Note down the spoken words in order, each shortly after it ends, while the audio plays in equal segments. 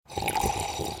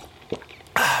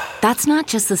That's not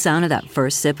just the sound of that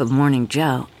first sip of Morning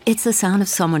Joe. It's the sound of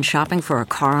someone shopping for a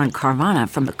car on Carvana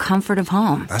from the comfort of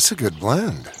home. That's a good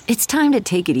blend. It's time to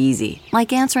take it easy,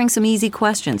 like answering some easy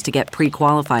questions to get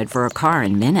pre-qualified for a car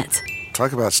in minutes.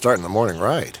 Talk about starting the morning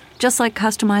right. Just like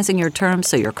customizing your terms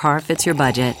so your car fits your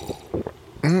budget.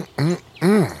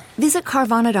 Visit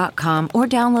Carvana.com or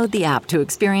download the app to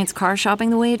experience car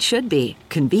shopping the way it should be.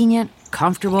 Convenient,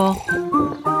 comfortable.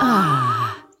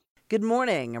 Good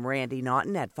morning. I'm Randy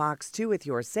Naughton at Fox 2 with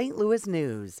your St. Louis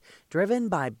news, driven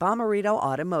by Bomarito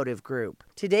Automotive Group.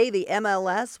 Today, the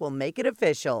MLS will make it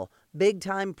official.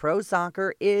 Big-time pro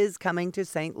soccer is coming to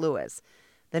St. Louis.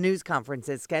 The news conference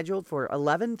is scheduled for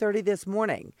 11:30 this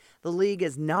morning. The league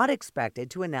is not expected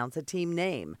to announce a team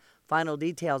name. Final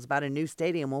details about a new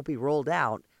stadium won't be rolled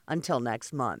out until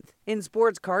next month. In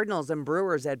sports, Cardinals and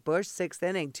Brewers at Busch, 6th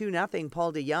inning, 2-0.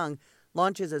 Paul DeJong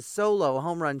launches a solo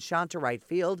home run shot to right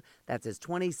field. That's his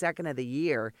 22nd of the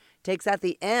year. Takes out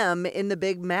the M in the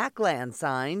big Macland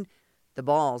sign. The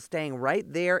ball staying right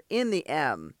there in the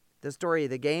M. The story of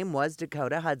the game was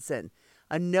Dakota Hudson.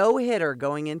 A no-hitter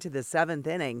going into the 7th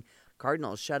inning.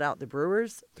 Cardinals shut out the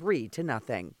Brewers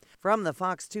 3-0. From the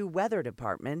Fox 2 Weather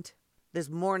Department, this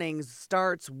morning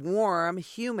starts warm,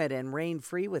 humid, and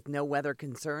rain-free with no weather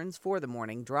concerns for the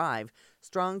morning drive.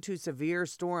 Strong to severe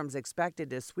storms expected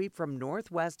to sweep from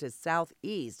northwest to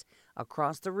southeast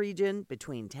across the region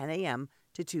between 10 a.m.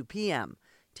 to 2 p.m.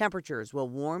 Temperatures will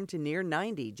warm to near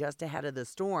 90 just ahead of the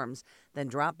storms, then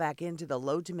drop back into the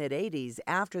low to mid-80s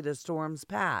after the storms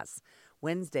pass.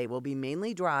 Wednesday will be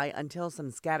mainly dry until some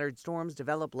scattered storms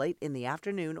develop late in the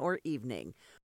afternoon or evening.